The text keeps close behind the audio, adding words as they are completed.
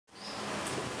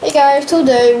Hey guys,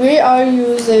 today we are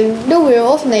using the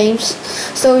wheel of names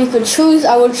so we could choose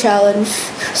our challenge.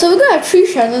 So we're gonna have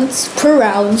 3 challenges per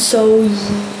round, so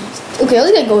okay,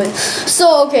 let's get going.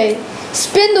 So okay,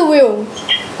 spin the wheel.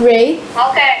 Ray?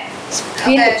 Okay.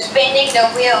 Spinning the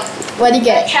wheel. What do you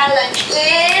get? The challenge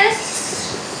is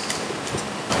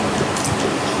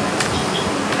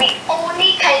we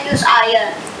only can use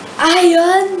iron.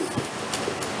 Iron?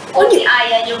 Only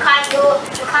iron. You can't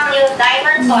use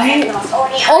diamonds or emeralds.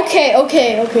 Only iron. Okay.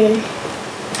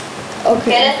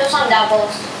 Okay, let's do some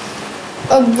doubles.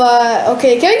 But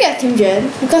okay, can we get Team Jen?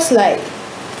 Because like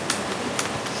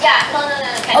Yeah, no,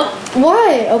 cannot.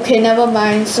 why? Okay, never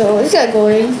mind. So let's get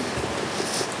going.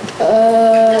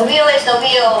 The wheel is the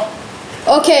wheel.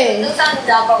 Okay. Do some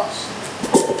doubles.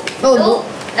 Oh,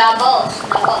 Doubles.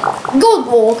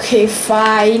 go. Okay,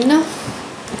 fine.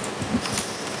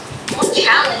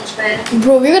 Challenge, man.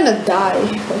 Bro, we're gonna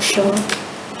die for sure.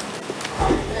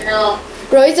 No.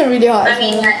 Bro, it's a really hard. I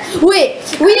mean, wait.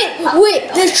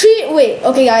 There's 3. Wait.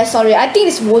 Okay, guys, sorry. I think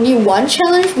it's only 1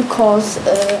 challenge because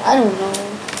I don't know.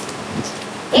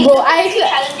 Bro, I three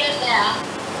challenges there.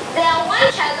 There are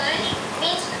 1 challenge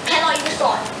means cannot use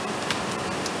sword.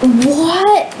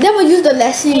 What? Then we'll use the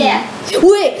lesson. Yeah.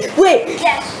 Wait.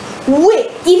 Yes.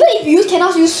 Wait. Even if you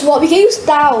cannot use sword, we can use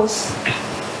styles.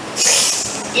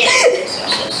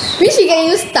 Yes. Which we can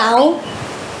use style.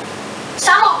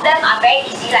 Some of them are very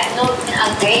easy, like no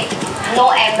upgrade,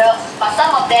 no emeralds. But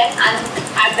some of them are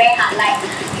very hard. Like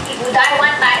if you die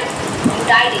 1 time, you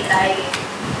die, they die again.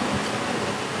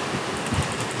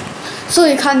 So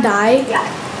you can't die. Yeah.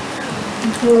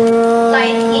 Bro.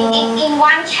 Like in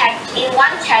one challenge,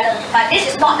 but this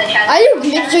is not the challenge. Are you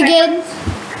glitch again?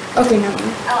 Okay, no.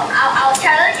 Our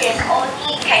challenge is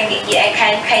only can use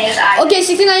iron. Okay,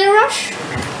 69 rush.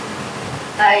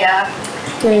 Yeah.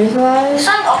 Okay, so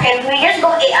We just go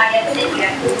 8 iron since we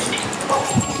have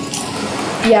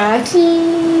yeah, I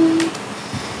think.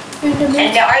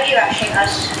 and they're already rushing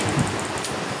us.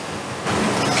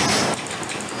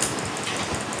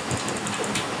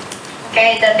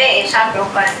 Okay, the bed is half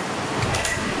broken.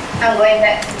 I'm going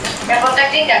back. They're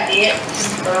protecting the bed,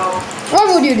 bro. Why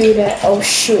would you do that? Oh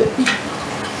shoot.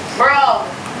 Bro.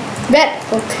 Bet.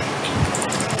 Okay.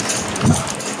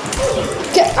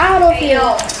 Get out of here.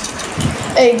 Yo.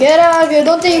 Hey, get out of here.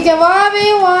 Don't think you can want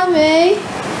me.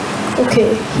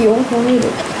 Okay, he won't want me to.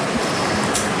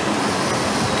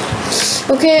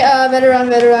 Okay, better run.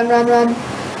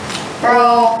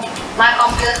 Bro, my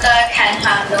computer can't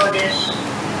handle this.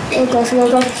 Oh gosh.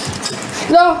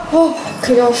 No. Oh,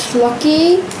 okay, that was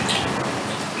lucky.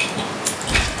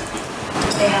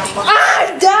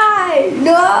 I died!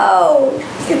 No!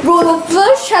 Bro, the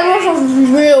first challenge was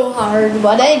real hard,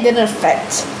 but then it didn't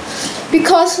affect.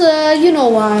 Because, you know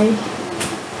why.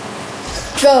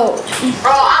 Go.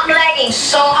 Bro, I'm lagging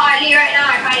so hardly right now,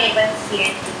 I can't even see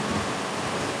it.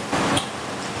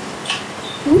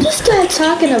 What is this guy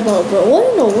talking about, bro? What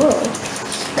in the world?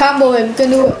 Combo him, can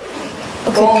do it.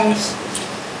 Okay, nice.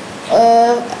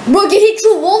 Bro, get hit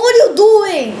through. What were you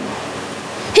doing?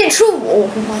 Hit through. Oh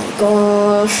my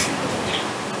gosh.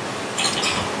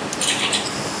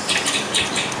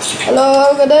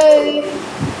 Hello, good day.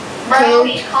 Bro,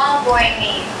 he's comboing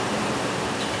me.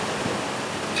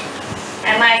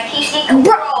 And my PC can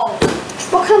Bro,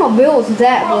 what kind of build is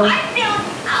that, Bro, bro? I failed.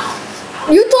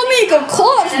 You told me you can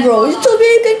clutch, bro. You told me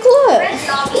you can clutch.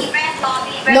 Red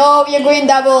lobby. No, we're going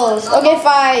doubles. Okay,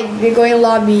 fine. We're going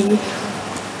lobby.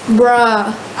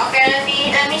 Bruh. Okay, let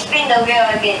me spin the wheel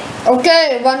again.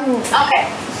 Okay, one. Okay.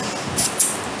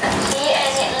 Let's see,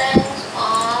 and it lands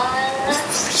on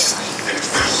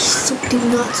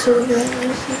Something not so bad.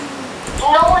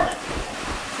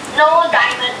 no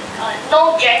diamond,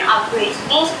 no gen upgrades.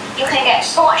 Means you can get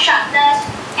sword sharpness,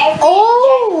 every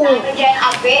diamond gen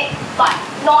upgrade, but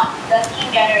not the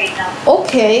team generator.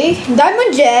 Okay,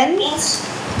 diamond gen. Means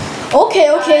Okay.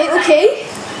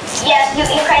 yes, you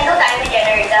can do diamond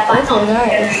generator, but not team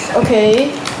generator.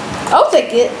 Okay, I'll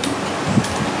take it.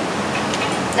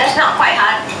 That's not quite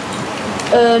hard.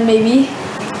 Maybe.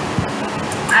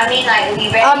 I mean, like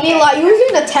we ready. I mean, like you're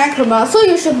using the Tankrama, so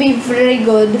you should be very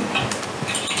good.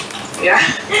 Yeah.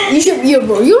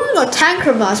 Bro. You're running a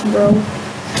Tankramas, bro.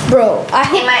 Bro, I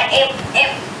hate.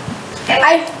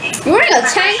 You're running a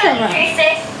Tankrama.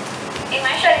 In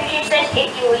my strategy says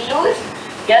if you lose,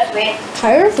 just win.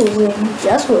 Tired of losing,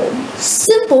 just win.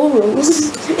 Simple rules.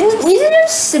 Isn't it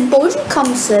simple? It's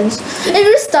common sense. If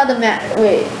you start the match,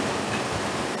 wait.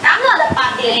 I'm not the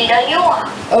party leader, you are.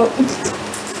 Oh.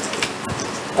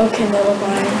 Okay, never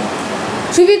mind.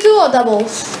 2v2 or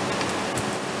doubles?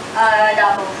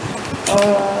 Double.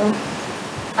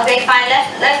 Okay, fine.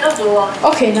 Let's go duo.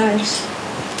 Okay, nice.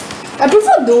 I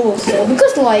prefer duels though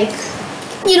because like,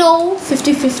 you know,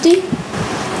 50-50.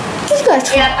 Just gotta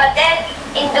try. Yeah, but then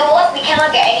in duos we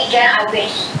cannot get any gen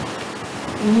upgrades.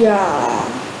 Yeah.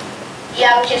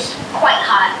 Yeah, which is quite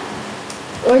hard.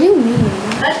 What do you mean?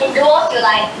 Because in duos you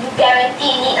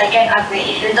guarantee need a gen upgrade.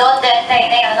 If you don't, then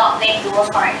you're not playing duos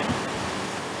correctly.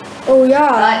 Oh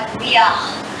yeah. But yeah.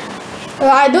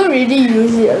 I don't really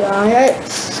use it, right?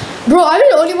 Bro, are we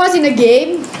the only ones in the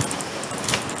game?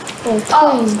 Oh,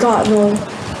 please, God, no.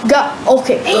 God,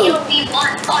 okay. Then you'll be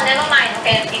one. Oh, never mind.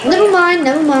 Okay. Never mind.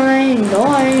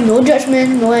 No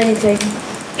judgment, no anything.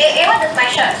 Hey, what does my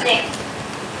shirt say?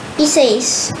 He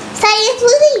says,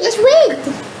 seriously, just wait.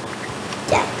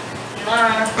 Yeah.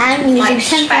 I'm using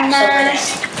temper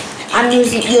mask.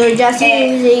 You're just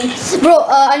using. Bro,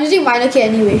 I'm using minor key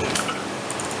anyway.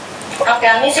 Okay,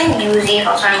 I'm using Uzi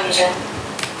for some reason.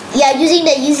 Yeah, using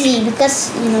the Uzi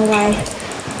because you know why.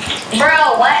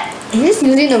 Bro, what? I'm just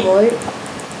using the void.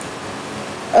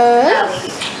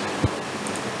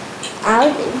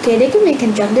 Okay, they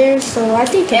can jump there, so I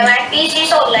think. Yeah, my PC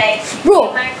so lag.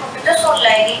 Bro. My computer so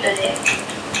laggy today.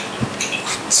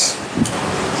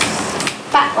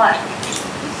 What?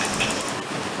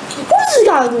 What's this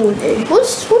guy doing there?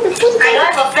 What's I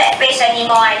don't have a flat face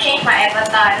anymore. I changed my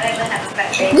avatar. I don't even have a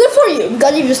flat face. Good for you,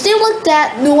 because if you stay like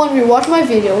that, no one will watch my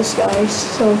videos, guys.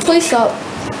 So please up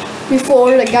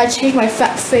before the guy changed my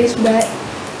fat face back.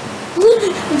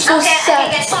 I'm so sad.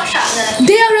 Okay, get so sharpness.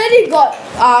 They already got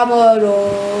armor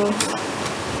though.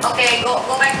 Okay,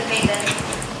 go back to Hayden.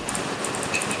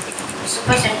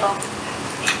 Super simple.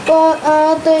 What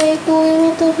are they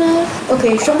doing to her?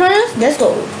 Okay, showrunners, let's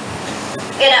go.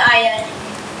 Get an iron.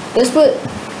 Let's put.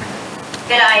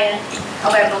 Get an iron.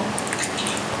 Okay, boom.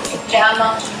 Get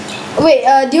armor. Wait,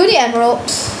 do you need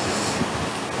emeralds?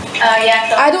 Yeah.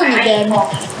 So I don't need them.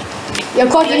 Yeah,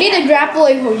 of course, you need the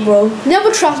grappling hook, bro.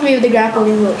 Never trust me with the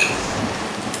grappling hook.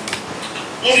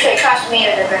 You should trust me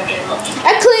with the grappling hook.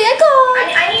 Actually,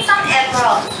 I need some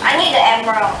emeralds. I need the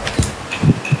emerald.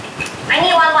 I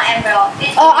need one more emerald.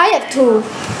 I have 2.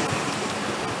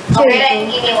 Okay, then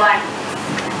give me one.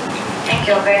 Thank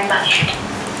you very much.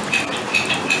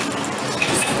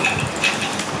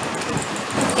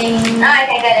 Now I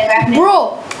can get the grappling.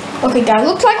 Bro! Okay, guys,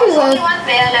 looks like it's only one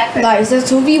player left. Guys, it's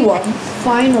 2v1.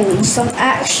 Finally, some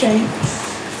action.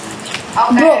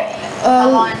 Okay. Bro,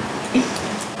 come on.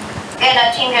 Get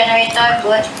a team generator,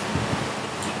 good.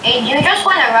 Hey, do you just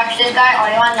want to rush this guy or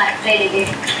you want to play the game?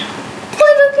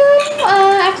 Play the game?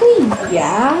 Actually,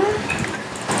 yeah.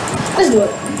 Let's do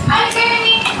it.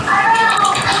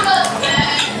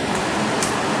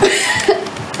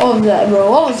 What was that, bro?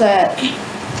 What was that?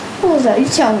 What was that? You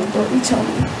tell me, bro. You tell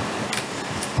me.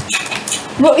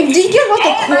 Bro, if this game was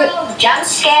a quick... Jump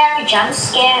scare.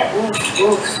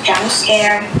 Oof, jump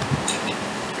scare.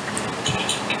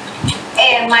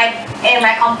 Hey,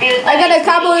 my computer. I got a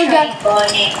cowboy gun.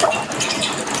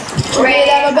 Ready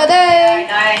to have a birthday.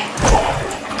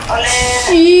 Oh,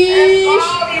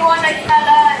 we won a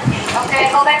challenge. Okay,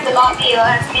 go back to lobby.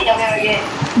 Let's meet them again.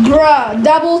 Bruh,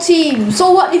 double team.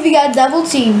 So what if you got a double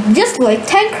team? Just like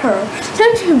tank her,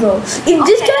 bro. In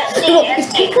this game,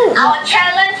 let's see. Our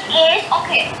challenge is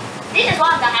okay. This is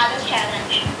one of the hardest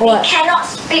challenge. What? We cannot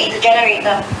split the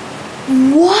generator.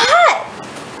 What?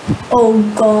 Oh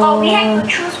god. Oh, we have to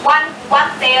choose one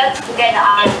player to get the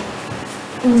iron.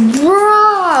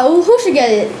 Bruh, who should get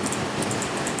it?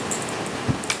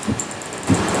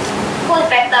 Who's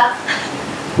better?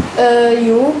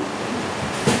 You.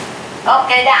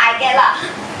 Okay, then I get lah.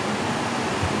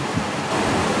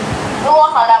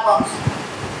 Duos or doubles?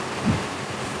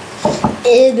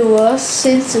 It was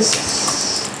since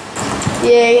it's...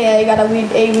 Yeah, you gotta win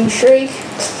 8 win streak.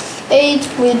 8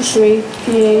 win streak,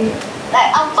 yeah.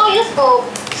 Like, I'm so used to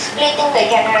splitting the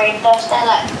generators, then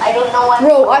like, I don't know what.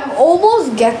 Bro, I'm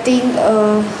almost getting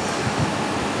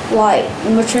like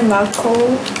Merchant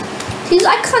Marco.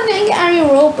 I can't get any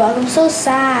Robux. I'm so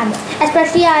sad.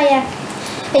 Especially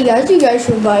hey guys, you guys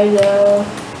should buy the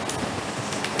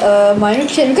Minor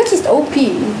Kit because it's OP.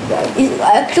 Right? It's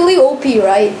actually OP,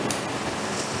 right?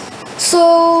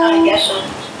 So I guess so.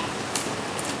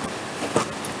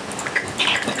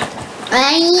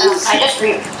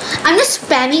 I'm just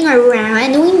spamming around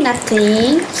and doing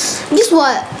nothing. Guess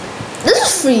what? This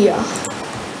is free.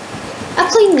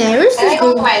 Actually, Neris Can I is go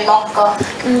good. to my locker?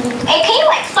 Hey, can you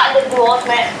like start the duos,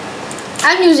 man?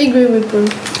 I'm using Green Reaper.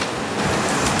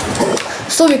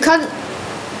 So we can't...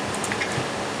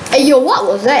 Hey yo, what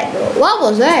was that, bro? What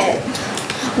was that?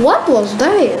 What was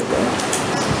that,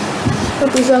 bro?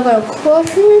 Okay, so I gotta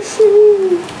clutch this.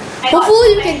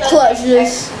 Hopefully you can clutch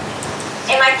this.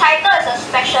 And my title is a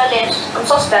specialist. I'm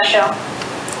so special.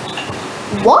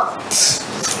 What?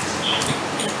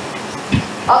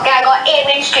 Okay, I got 8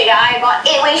 win streak. I got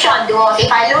 8 win shot duels.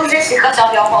 If I lose this because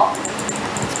of your fault.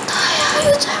 What are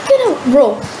you talking about?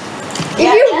 Bro, if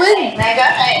Yeah, you just win, say, man,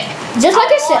 just say. just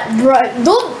like I said, bro,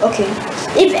 don't, okay.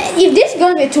 If this is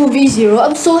gonna be a 2v0,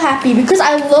 I'm so happy because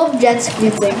I love gen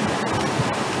splitting.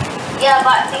 Yeah,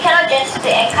 but we cannot gen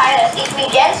split and Kairos. If we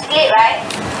gen split, right,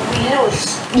 we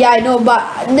lose. Yeah, I know, but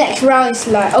next round is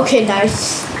like, okay,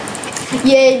 nice.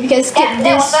 Yeah, we can skip That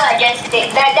this. wasn't a gen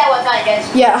split. That was not a gen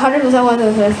split. Yeah, 100%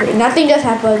 100%. Nothing just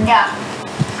happened. Yeah.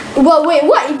 Well, wait,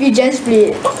 what if you gen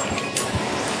split?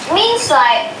 Means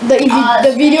like The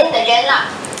video. the gen lah.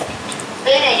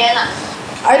 Splitting the gen lah.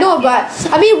 I know, but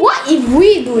I mean, what if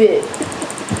we do it?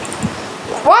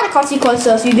 What are the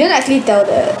consequences? You didn't actually tell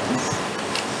that.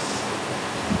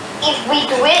 If we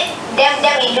do it, then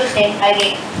we lose then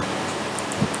again.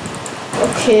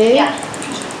 Okay. Yeah.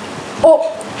 Oh.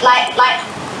 Like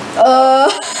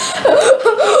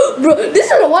Bro, this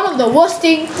is one of the worst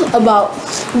thing about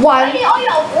one. I did all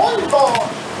your own goal.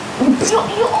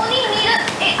 You only needed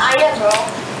 8 iron, bro.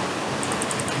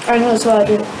 I know that's what I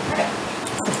did.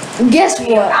 Guess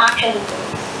what? Actually.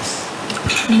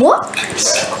 What?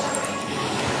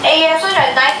 Hey, you have such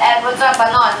a nice avatar,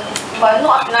 but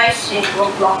not nice in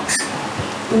Roblox.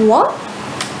 What?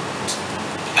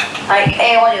 Like,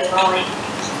 hey, what is wrong?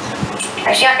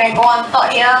 Actually, I can go on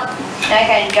top here, then I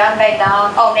can jump back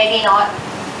down. Oh, maybe not.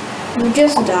 You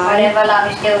just died. Whatever, lah,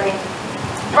 we still win.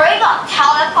 Bro, you got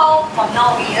teleport for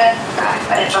no reason.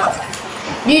 Whatever.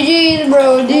 GG's,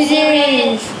 bro.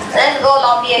 GG's. Let's go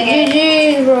lobby again.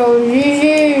 GG's, bro.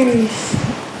 GG's.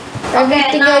 Okay,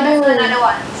 Everything now I let's do do. another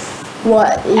one.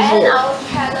 What is And it? our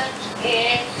challenge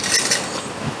is...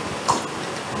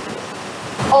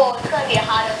 Oh, it's gonna be the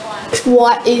hardest one.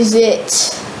 What is it?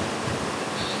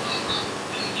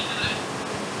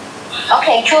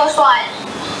 Okay, choose one.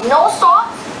 No sword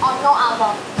or no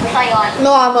armor? Which one you want?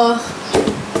 No armor.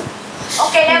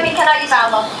 Okay, then we cannot use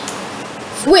armor.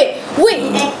 Wait.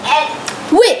 And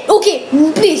Wait. Okay,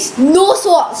 please. No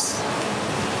swords.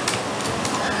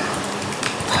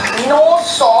 no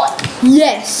sword?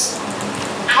 Yes.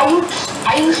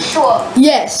 Are you sure?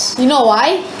 Yes. You know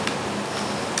why?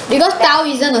 Because Tao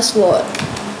isn't a sword.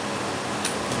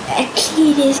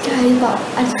 Actually, this guy is about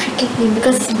untricking me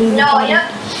because he's really No, funny.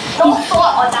 no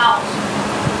sword or down.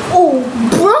 Oh,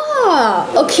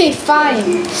 bruh. Okay,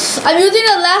 fine. I'm using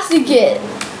the elastigate.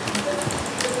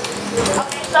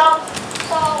 Okay, so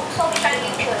which one do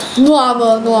you choose? No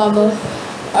armor.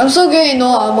 I'm so good with no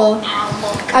armor.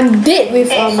 Armor. I'm dead with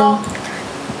Okay, armor.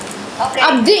 Okay.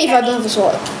 I'm dead if I don't have a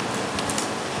sword.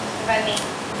 Ready.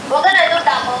 We're gonna do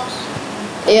doubles.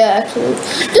 Yeah, actually.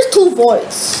 Just 2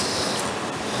 voids.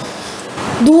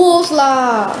 Duels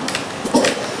lah.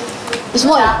 It's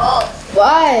more. Doubles.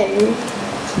 Why?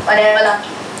 Whatever lah.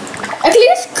 Actually,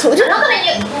 let's I'm not gonna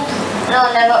use. No,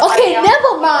 never. Okay,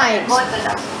 never mind. Go to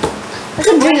them. I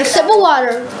can drink a sip of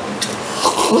water.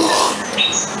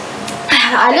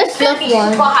 I just It's gonna love be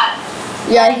super one. hard.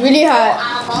 Yeah, it's really hard.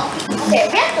 Armor. Okay,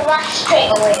 we have to rush straight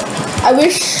away. I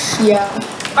wish, yeah.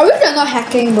 I wish they're not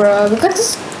hacking, bro. Because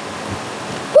this.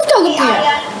 What's that looking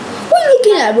at? What are you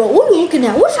looking at, bro? What are you looking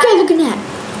at? What's this guy looking at?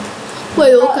 What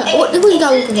are you looking at? What is this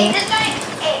guy looking at? This guy,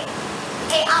 hey,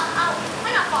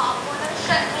 when I fall, I'm gonna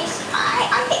shirt this.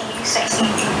 I think you sexy.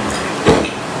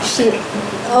 Shit.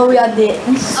 Oh, we are dead.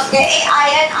 Okay,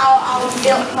 I'll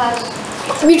build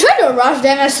first. We try to rush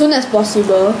them as soon as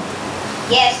possible.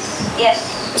 Yes.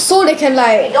 So they can We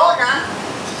like. don't,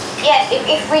 Yes,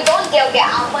 if we don't, they'll get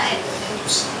armor and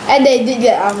lose. And they did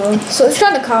get armor. So it's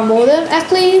trying to combo them.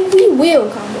 Actually, we will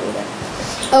combo them.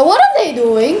 What are they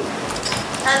doing?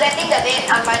 I'm getting the bait.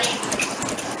 I'm running.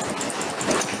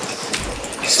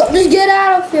 Stop, just get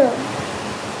out of here.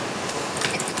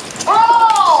 Bro!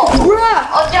 Bruh!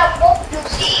 Oh, they're both, you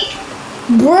see?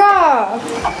 Bruh!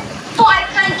 So I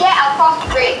can't get across the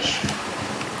bridge.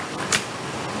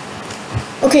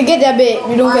 Okay, get that bait.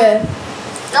 We don't care.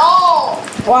 No!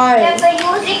 Why? There's a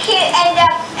Uzi kit and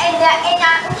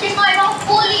she's not even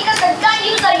fully because the guy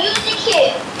used a Uzi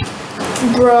kit.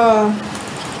 Bruh.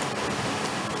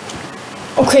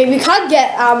 Okay, we can't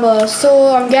get armor,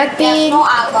 so I'm There's getting. no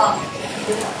armor.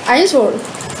 I just want.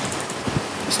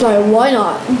 It's like, why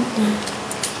not?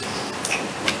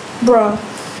 Bruh.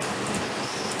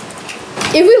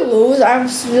 If we lose,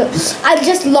 I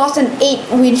just lost an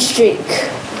 8 win streak.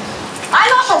 I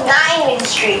lost a 9 win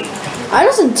streak. I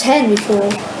lost a 10 before.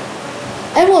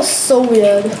 That was so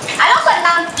weird. I lost a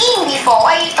 19 before.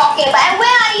 What are you talking about? And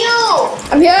where are you?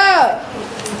 I'm here.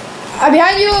 I'm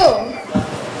behind you.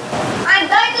 I'm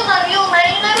died to the real man.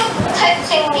 You never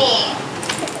texting me.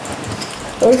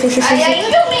 Oh, shit. Yeah, you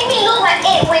just made me lose my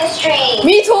 8-win streak.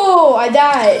 Me too. I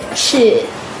died. Shit.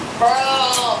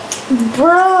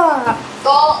 Bruh.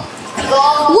 Go.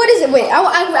 What is it? Wait, I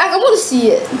want to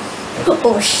see it.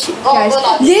 Oh shit, guys.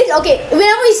 Okay,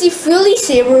 whenever you see Philly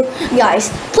Saber,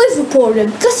 guys, please report him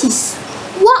because he's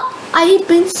what? I ain't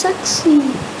been sexy.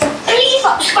 Please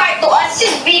subscribe to us.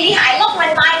 It's really high. I lost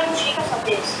my 9-win streak because of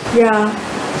this. Yeah.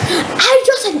 I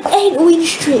just an 8-win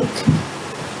streak.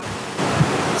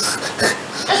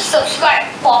 Just subscribe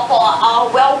for our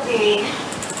well-being.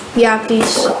 Yeah,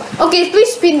 please. Okay,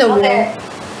 please spin the wheel.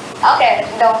 Okay,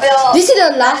 the wheel. This is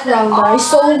the last round, guys,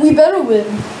 so we better win.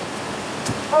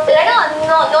 No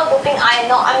doping. I'm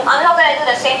not gonna do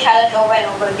the same challenge over and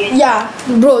over again. Yeah,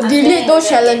 bro, delete those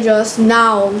challenges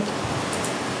now.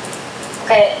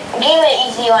 Okay, give me an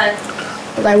easy one.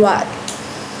 Like what?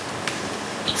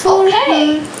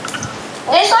 Okay.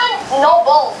 This one, no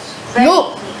balls. Very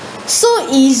No. easy. So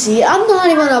easy. I'm not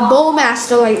even a bow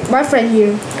master like my friend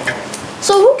here.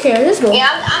 So who cares? Let's go.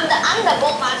 Yeah, I'm the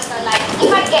ball master. Like,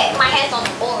 if I get my hands on the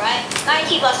ball, right,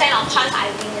 90% of chance I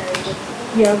win already.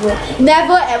 Yeah, bro.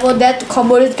 Never ever dare to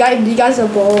combo this guy if he gets a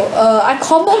ball. I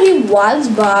comboed him once,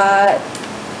 but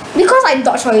because I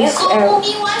dodged all You his combo arrows.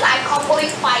 me once, I combo you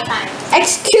 5 times.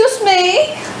 Excuse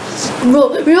me, bro.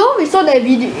 Remember we saw that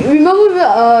video?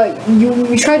 Remember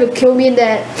you tried to kill me and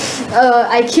that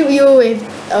I killed you with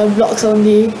blocks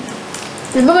only.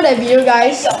 Remember that video,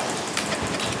 guys?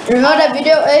 Remember that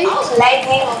video, eh? I was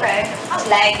lagging, okay? I was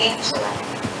lagging.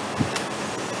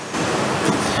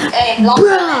 Hey,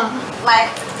 Bruh. My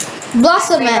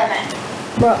Blossom favorite man.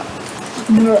 Bro,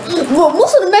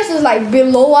 most of the match is like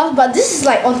below us, but this is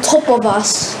like on top of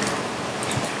us.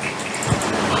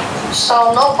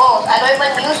 So no balls. I don't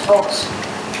even use balls.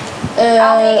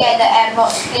 How do you get the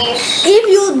emerald, please? If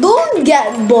you don't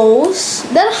get bows,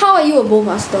 then how are you a bow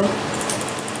master?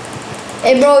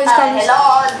 Hey bro, it's coming.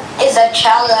 Hello, it's a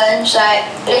challenge. Like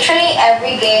literally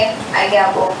every game, I get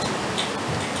a ball.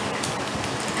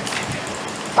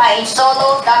 But in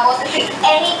solo, double,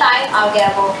 anytime I'll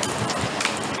get a ball.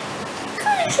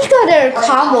 He got there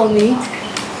combo me.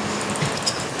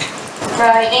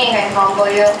 Bro, I think he can combo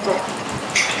you.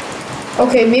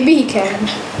 Okay, maybe he can.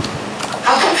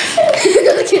 What is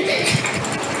this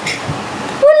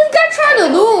guy trying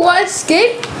to do? What,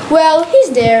 escape? Well,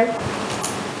 he's there.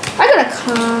 I gotta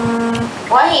come.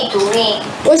 What are you doing?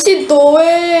 What's he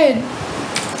doing?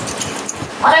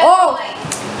 What are you doing?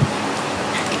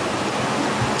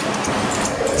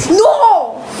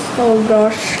 No! Oh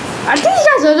gosh. I think he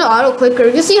guys doesn't auto clicker.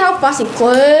 You see how fast he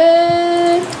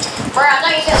click? Bro, I'm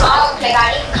not using auto click.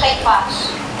 I need click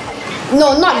fast.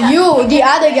 No, not you. The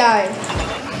other guy.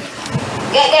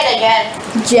 Get the gen.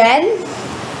 Jen?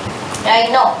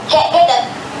 No, get the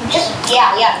just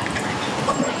yeah.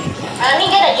 I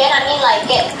mean get the gen. I mean like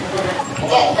get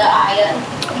the iron.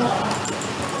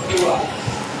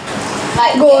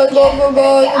 Like Go. get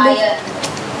iron.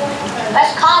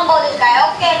 Let's combo this guy.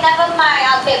 Okay, never mind.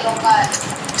 I'll take him.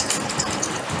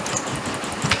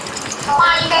 Come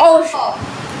on, you can combo.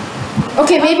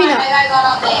 Okay, maybe My not. guy got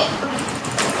up there.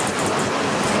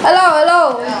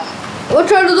 Hello. Yeah. What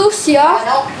trying to do, Sia?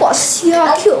 No. What, Sia?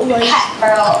 No Cute, boy. cat,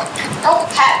 bro. No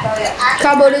cat, bro. You're actually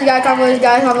Combo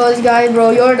this guy,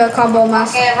 bro. You're the combo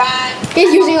master. Okay, right.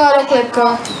 He's using auto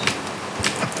clicker.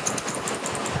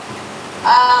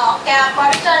 Okay, I'm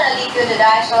probably gonna leave you to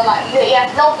die, so like, you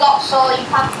have no block, so you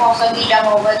can't possibly jump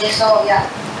over this, so yeah.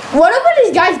 Whatever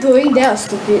these guys doing, they are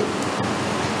stupid.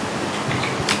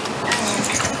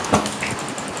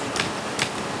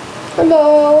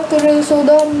 Hello, they're so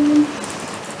dumb.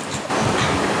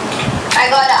 I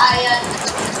got the iron.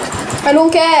 I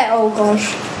don't care. Oh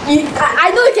gosh.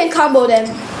 I know you can combo them.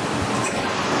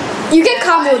 You can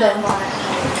combo them.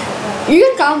 You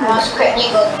can combo. That's pretty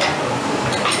good.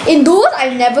 In duels, I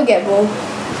never get ball.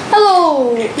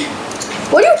 Hello.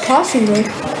 What are you passing, bro?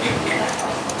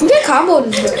 You can combo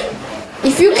this, bro.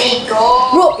 If you can,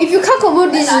 bro, if you can't combo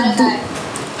this,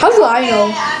 how do I know?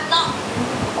 I'm not.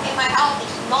 In my house,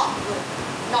 it's not good.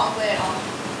 Not good at all.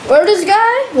 Where this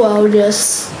guy? Well,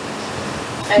 just.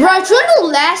 Bro, I tried to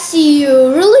lasso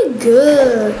you. Really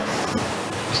good.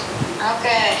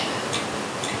 Okay.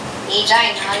 He's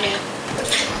dying, honey.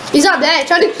 He's not there.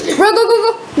 Try to. Bro, go.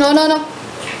 No.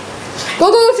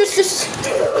 Go. Just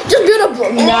build up.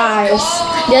 Nice.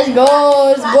 Let's go.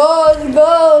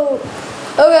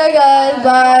 Okay, guys.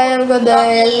 Bye. Have a good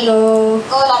day. Let's go.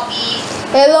 Go lobby.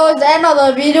 Hello, it's the end of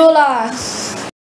the video lah.